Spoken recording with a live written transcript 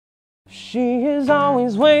She is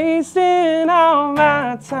always wasting all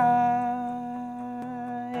my time.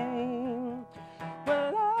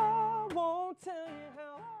 But I won't tell you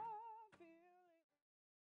how I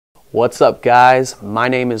feel. What's up, guys? My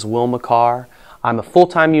name is Will Makar. I'm a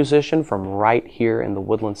full-time musician from right here in the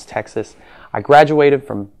Woodlands, Texas. I graduated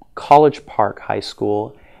from College Park High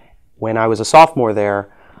School. When I was a sophomore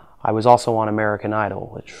there, I was also on American Idol,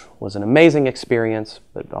 which was an amazing experience,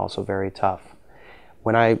 but also very tough.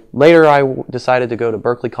 Later I decided to go to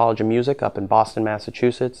Berklee College of Music up in Boston,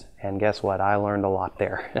 Massachusetts, and guess what? I learned a lot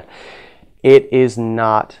there. It is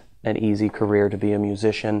not an easy career to be a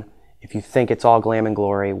musician. If you think it's all glam and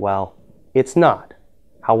glory, well, it's not.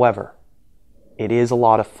 However, it is a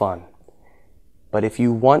lot of fun. But if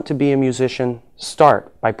you want to be a musician,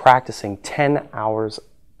 start by practicing 10 hours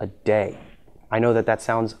a day. I know that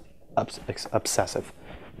sounds obsessive,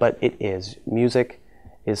 but it is. Music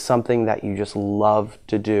is something that you just love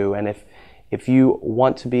to do. And if you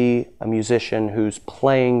want to be a musician who's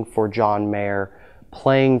playing for John Mayer,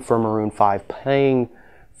 playing for Maroon 5, playing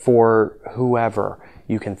for whoever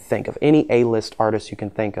you can think of, any A-list artist you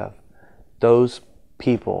can think of, those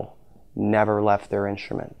people never left their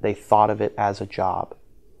instrument. They thought of it as a job.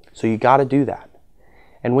 So you got to do that.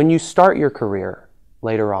 And when you start your career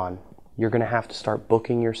later on, you're going to have to start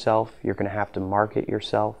booking yourself. You're going to have to market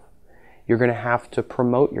yourself. You're going to have to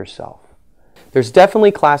promote yourself. There's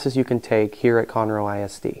definitely classes you can take here at Conroe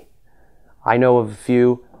ISD. I know of a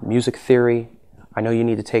few: music theory. I know you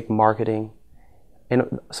need to take marketing.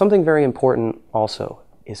 And something very important also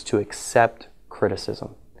is to accept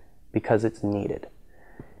criticism, because it's needed.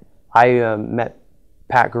 I met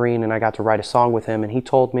Pat Green and I got to write a song with him, and he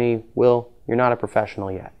told me, "Will, you're not a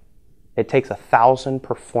professional yet. It takes 1,000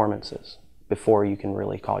 performances before you can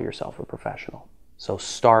really call yourself a professional. So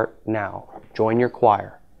start now. Join your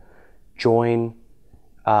choir. Join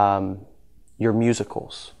your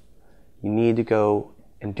musicals. You need to go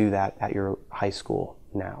and do that at your high school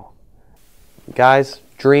now." Guys,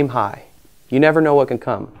 dream high. You never know what can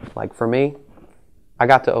come. Like for me, I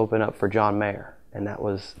got to open up for John Mayer, and that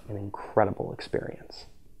was an incredible experience.